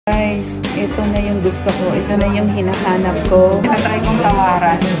Guys, ito na yung gusto ko. Ito na yung hinahanap ko. Itatry kong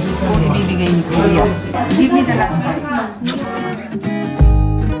tawaran kung ibibigay ni Kuya. Give me the last one.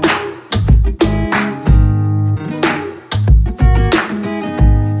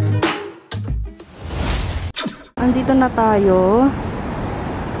 Andito na tayo.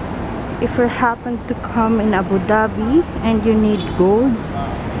 If you happen to come in Abu Dhabi and you need golds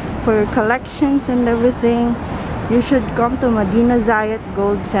for collections and everything, you should come to Medina Zayed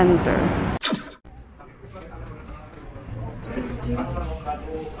Gold Center.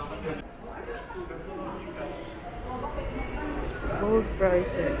 Gold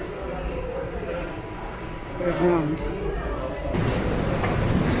prices per grams.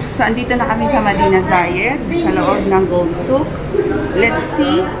 So, andito na kami sa Medina Zayed, sa loob ng Gold Souk. Let's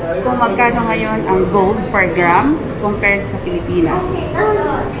see kung magkano ngayon ang gold per gram compared sa Pilipinas.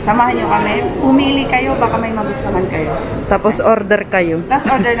 Samahan nyo kami. Pumili kayo, baka may magustuhan kayo. Tapos order kayo. Tapos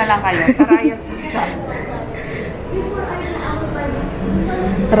order na lang kayo. Sarayas sari-sari.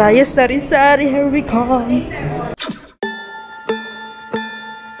 Sarayas sari-sari, here we come.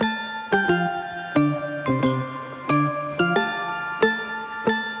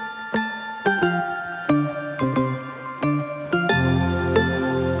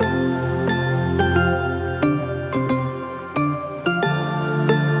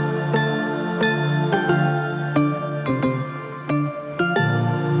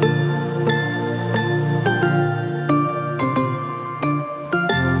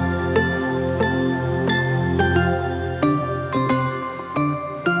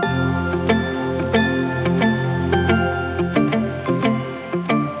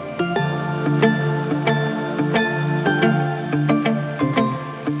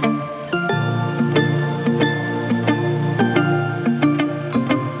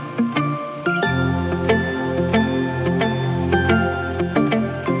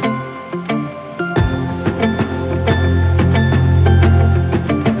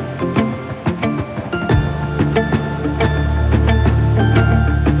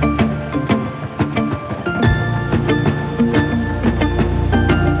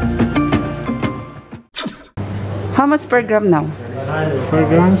 How much per gram now? Per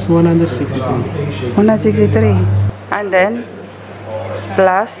grams, 163. 163. And then,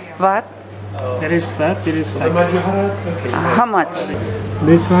 plus VAT? There is VAT, there is tax. How much?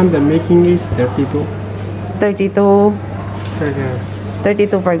 This one, the making is 32. 32. Per grams.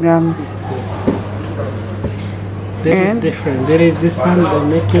 32 per grams. Yes. There is different. There is this one, the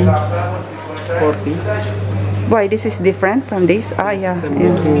making 40. Why this is different from this? Ah, yeah.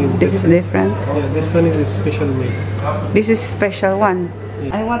 This is different. Yeah, this one is a special way. This is special one.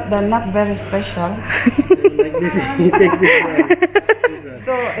 Yeah. I want the not very special. Like this, you take this one.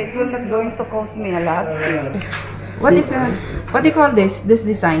 So it will not going to cost me a lot. Yeah. What is what do you call this? This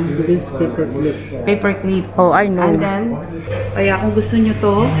design? This paper clip. Paper clip. Oh, I know. And then, kaya kung gusto nyo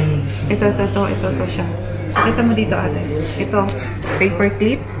to, ito siya. Pakita mo dito, ate. Ito, paper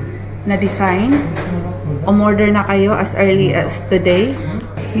clip na design. Umorder na kayo as early as today.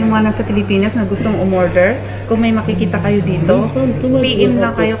 Yung mga nasa Pilipinas na gustong umorder, kung may makikita kayo dito, PM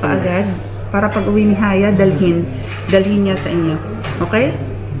lang kayo kaagad para pag uwi ni Haya, dalhin niya sa inyo. Okay?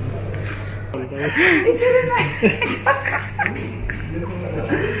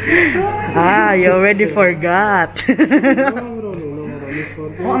 You already forgot.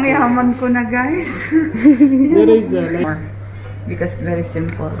 Oh, ang yaman ko na, guys. There is a because very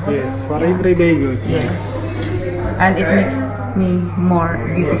simple. Yes, for everyday good. Yes. And it makes me more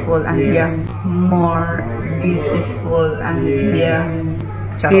beautiful and young. More beautiful and young.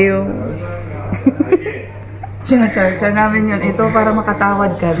 Ciao. Char namin yun. Ito para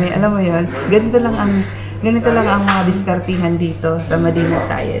makatawad kami. Alam mo yun, ganito lang ang mga diskartihan dito sa Medina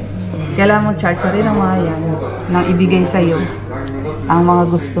Zayed. Kailangan mo char-charin ang mga yan nang ibigay sa'yo ang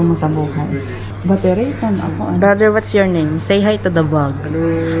mga gusto mo sa buhay. Battery-ton ako. Brother, what's your name? Say hi to the vlog.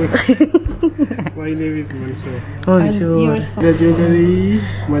 Hello. My name is Mansoor. Mansoor. The jewelry,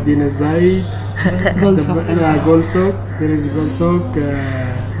 Medina Zayed, Gold Souk. There is Gold Souk,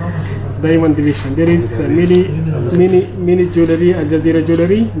 Diamond Division. There is mini jewelry, Al Jazeera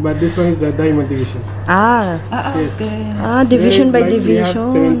jewelry, but this one is the Diamond Division. Yes. Okay. Division by division. We have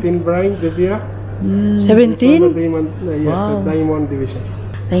 17 brand Jazeera. 17? Yes, wow. The Diamond Division.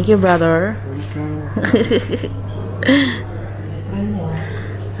 Thank you, brother.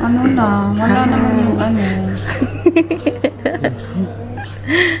 Ano na? Wala naman yung ano.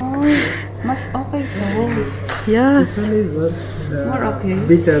 Mas okay to. Yes. This one is more okay.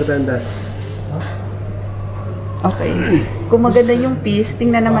 Better than that. Okay. Kung maganda yung piece,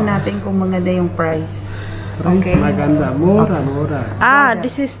 tingnan naman natin kung maganda yung price. Price Okay. maganda. Mura, mura. Ah,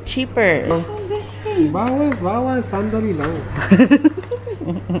 this is cheaper. Bawas, sandali lang.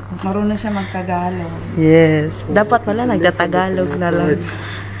 Marunong siya magtagalog. Yes. Dapat pala nagtatagalog na lang.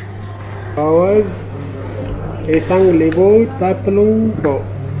 Bawas, isang libo, 30.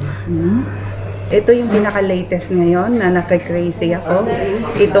 Ito yung pinaka-latest ngayon na naka-crazy ako.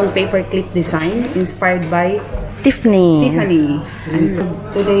 Itong paperclip design inspired by Tiffany. Tiffany. And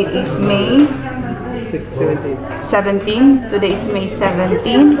today is May 17. Today is May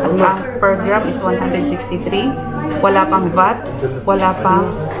 17. At ang per gram is 163. Wala pang VAT. Wala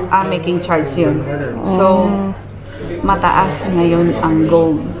pang making charge yun. So, mataas ngayon ang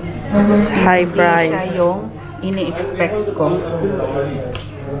gold. High Hindi price. siya yung ini-expect ko.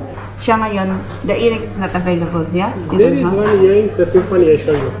 Siya ngayon, the earrings not available niya. There is one earrings, the Tiffany I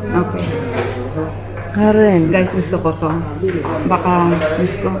show you. Okay. Karen. Guys, gusto ko to. Baka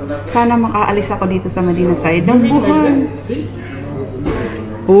gusto. Sana makaalis ako dito sa Madinat Side. Ang buhay.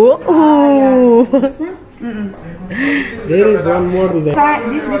 Oh! There is one more design.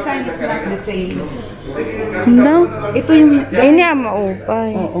 This design is not the same. No? Ito yung... Ini ang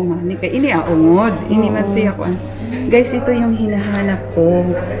maupay. Oo nga. Ini aungod. Ini man siya ko. Guys, ito yung hinahanap ko.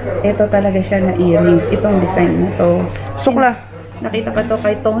 Ito talaga siya na earrings. Itong design na to. Sukla. Nakita ko to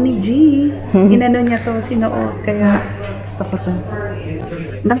kay Tony G. Inano niya to, sinuot. Kaya gusto ko to.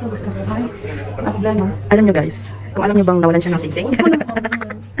 Dami ko gusto ko. Ay, abla no? Alam nyo guys, kung alam nyo bang nawalan siya ng singsing.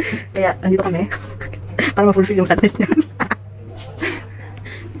 Kaya nandito kami. Para ma-fulfill yung sadness niya.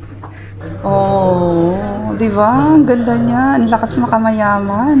 Oh, di ba? Ang ganda niya. Ang lakas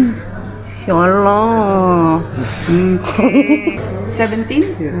makamayaman. Ya Allah.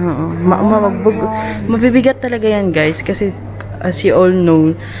 17? Oo. Mabibigat talaga yan guys. Kasi as you all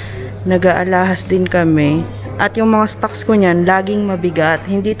know, nag-aalahas din kami. At yung mga stocks ko niyan, laging mabigat.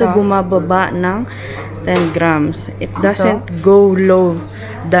 Hindi to bumababa ng 10 grams. It doesn't go low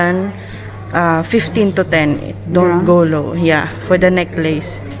than 15 to 10. It don't go low. Yeah, for the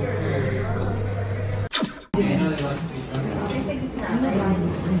necklace.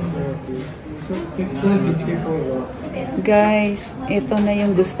 Guys, ito na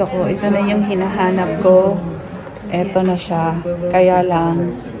yung gusto ko. Ito na yung hinahanap ko. Ito na siya. Kaya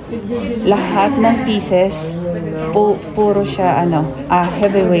lang, lahat ng pieces, puro siya,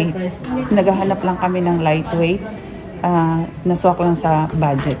 heavyweight. Naghahanap lang kami ng lightweight. Naswak lang sa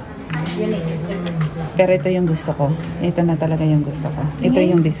budget. Pero ito yung gusto ko. Ito na talaga yung gusto ko. Ito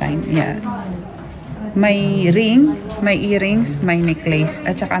yung design. Yeah. May ring, may earrings, may necklace,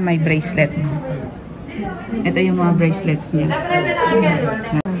 at saka may bracelet. Ito yung mga bracelets niya.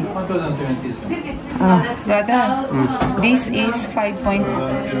 Brother, this is 5.5,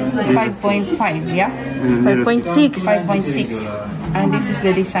 yeah? 5.6. 5.6. And this is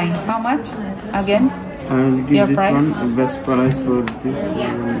the design. How much? Again? I'll give Your this price? one best price for this.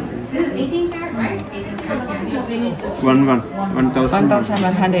 1,100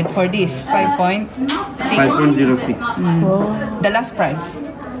 1,100 for this. 5.6. 5.06. The last price.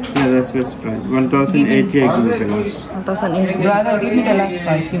 Yeah, that's best price. 1,080 I give it the last. 1,008. Brother, give me the last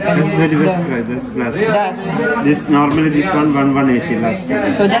price. You can That's very best price. That's last. That's. This normally this one 1,180 last.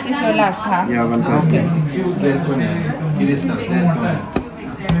 So that is your last, huh? Yeah, 1,000.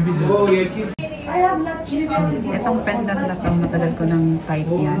 Itong pendant na to, matagal ko ng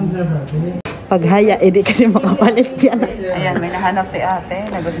type yan. Paghaya, edi kasi makapalit yan. Ayan, may nahanap si ate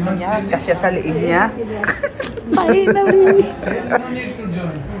na gusto niya at kasya sa liig niya. Finally!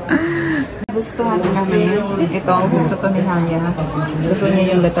 Gustuhan kami. Ito, gusto to ni Haya. Gusto niya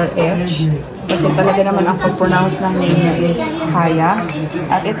yung letter H. Kasi talaga naman ang pag-pronounce ng name niya is Haya.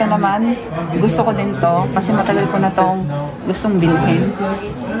 At ito naman, gusto ko din to kasi matagal ko na tong gustong bilhin.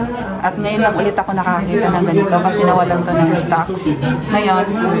 At ngayon lang ulit ako nakakita ng ganito kasi nawalan to ng stocks. Ngayon,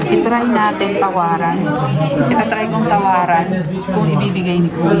 itry natin tawaran. Itatry kong tawaran kung ibibigay ni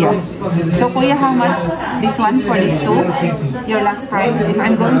Kuya. So, Kuya, how much this one for these two? Your last price? If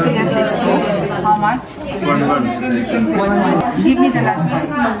I'm going to get these two, how much? 1,100. 1,100. Give me the last price.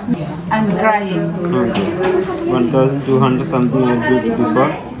 I'm crying. 1,200 something I did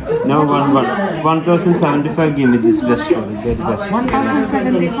before. Now 1,075 give me this best one, very best one.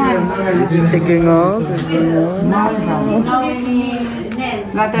 1,075. Sige nga.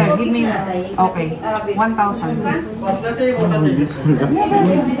 Brother, give me, okay, 1,000. This one just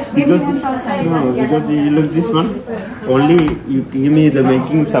Give me because 1,000. no, because you look this one only you give me the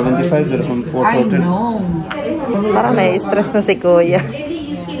making 75 dirham for I total. know. Parang nai-stress na si Kuya.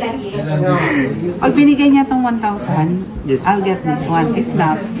 Pag binigay niya tong 1,000, Yes. I'll get this one. If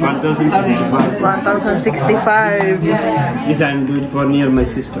not, 1,065. 1,065. Yes, I'm doing it for near my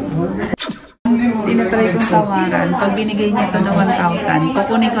sister. tinatry try kong tawaran. Pag binigay niya to na 1,000,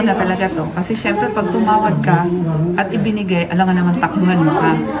 kukunin ko na talaga to. Kasi syempre, pag tumawad ka at ibinigay, alam nga naman takbuhan mo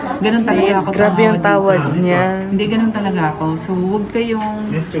ka. Ganun talaga ako. Grabe yung tawad niya. Hindi, ganun talaga ako. So, huwag kayong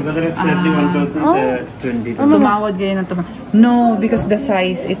This together it's 1,020. tumawad kayo ng tumawad. No, because the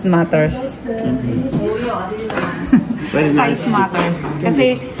size, it matters. Size matters.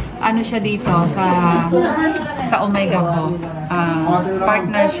 Kasi, ano siya dito sa Omega ko.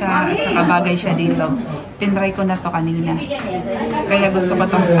 Partner siya at saka bagay siya dito. Tinry ko na to kanina. Kaya gusto ko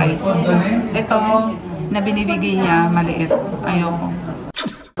tong size. Ito na binibigay niya maliit. Ayoko.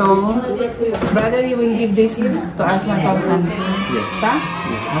 So, brother, you will give this to us 1,000? Yes. Sa?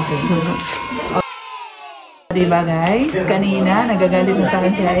 Okay. Diba guys? Kanina, nagagalit na sa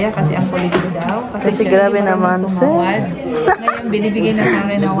akin si Aya kasi ang politiko daw. Kasi siya grabe hindi naman, tumawad. Ngayon, binibigay na sa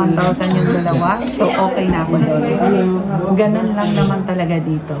akin ng 1,000 yung dalawa. So, okay na ako doon. Ganun lang naman talaga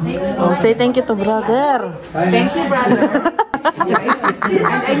dito. Oh, say thank you to brother. Thank you, brother. Okay.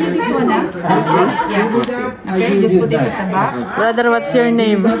 And I need this one, ah? Yeah. Okay, just put it at the back. Brother, what's your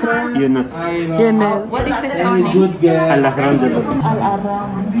name? Yunus. What is the store name? Al-Ahram.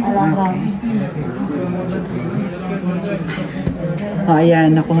 Al-Aram. Oh,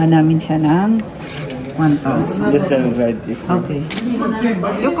 ayan, nakuha namin siya ng 1,000. Just write this one. Okay.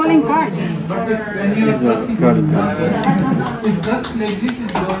 You're calling card. This one. Card.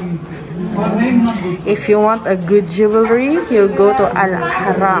 If you want a good jewelry, you go to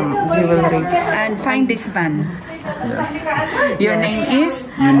Al-Haram Jewelry. And find this man. Your name is?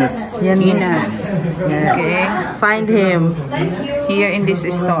 Yunus. Yunus. Okay. Find him. Here in this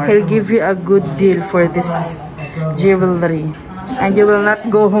store. He'll give you a good deal for this jewelry. And you will not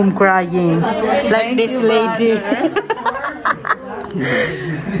go home crying like this lady.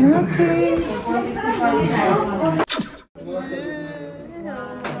 Okay.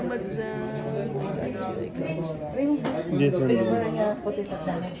 This one.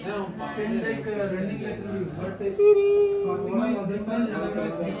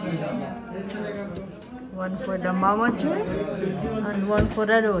 One for the mama joy and one for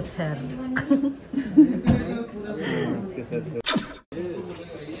the daughter.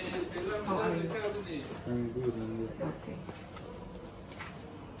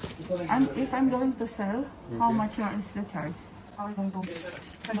 And if I'm going to sell, how much is the charge? How are you going to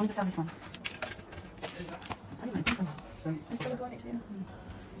sell this one?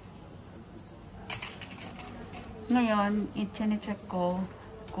 Ngayon, i-check ko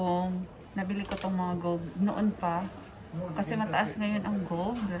kung nabili ko tong mga gold noon pa. Kasi mataas ngayon ang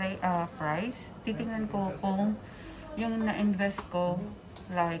gold price. Titingnan ko kung yung na-invest ko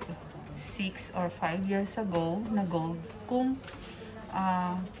like 6 or 5 years ago na gold, kung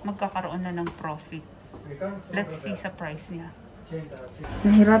magkakaroon na ng profit. Let's see sa price niya.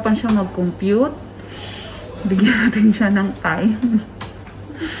 Nahirapan siya mag-compute. Bigyan natin siya ng time.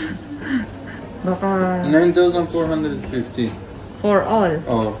 Baka 9,450. for all.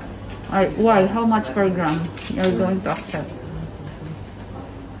 Oh. Why? How much per gram you're going to accept?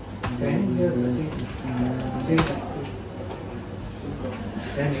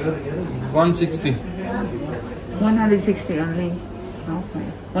 160. 160 only. Okay.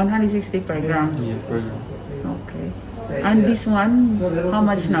 160 per gram. Yeah, per gram. Okay. And this one, how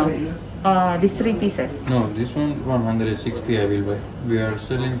much now? These 3 pieces. No, this one 160 I will buy. We are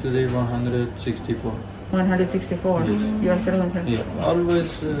selling today 164. 164. Yes. You are selling 164. Yeah,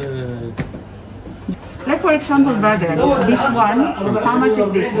 always. Like for example, brother, this one, how much is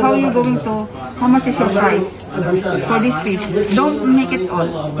this? How much is your price for this piece? Don't make it all,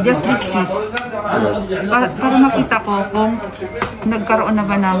 just this piece. Para makita ko kung nagkaroon na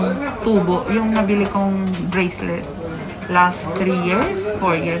ba ng tubo yung nabili kong bracelet. Last 3 years,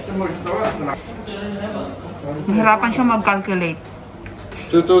 4 years. Mahirapan siya mag-calculate.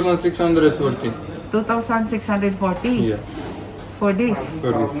 2,640. 2,640? Yeah. For this?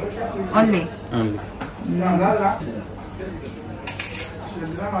 For this. Only? Only.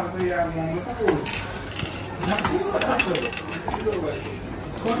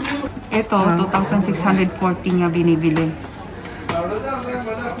 Ito, 2,640 niya binibili.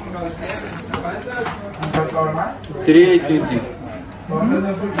 3820.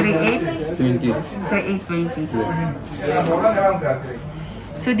 38? 20. 3820.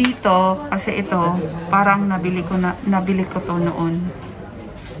 So dito, kasi ito, parang nabili ko to noon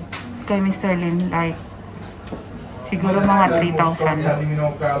kay Mr. Lim, like siguro mga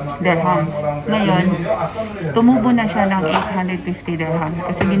 3,000 dirhams. Ngayon, tumubo na siya ng 850 dirhams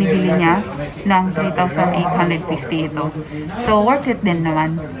kasi binibili niya ng 3,850 ito. So, worth it din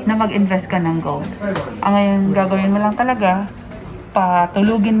naman na mag-invest ka ng gold. Ang ngayon, gagawin mo lang talaga,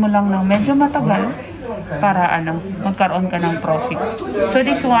 patulugin mo lang ng medyo matagal para magkaroon ka ng profit. So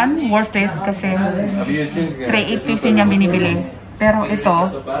this one, worth it kasi 3,850 niya binibili. Pero ito,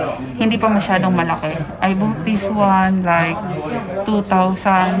 hindi pa masyadong malaki. I bought this one like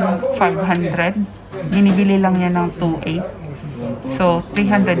 2,500. Binibili lang niya ng 2,800. So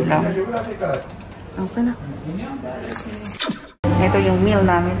 300 lang. Okay na. Ito yung meal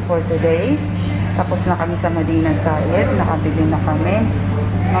namin for today. Tapos na kami sa Madinah Zayed. Nakabili na kami.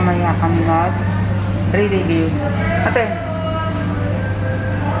 Mamaya kami mag-re-review. Ate,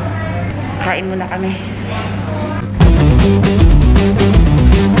 kain muna kami.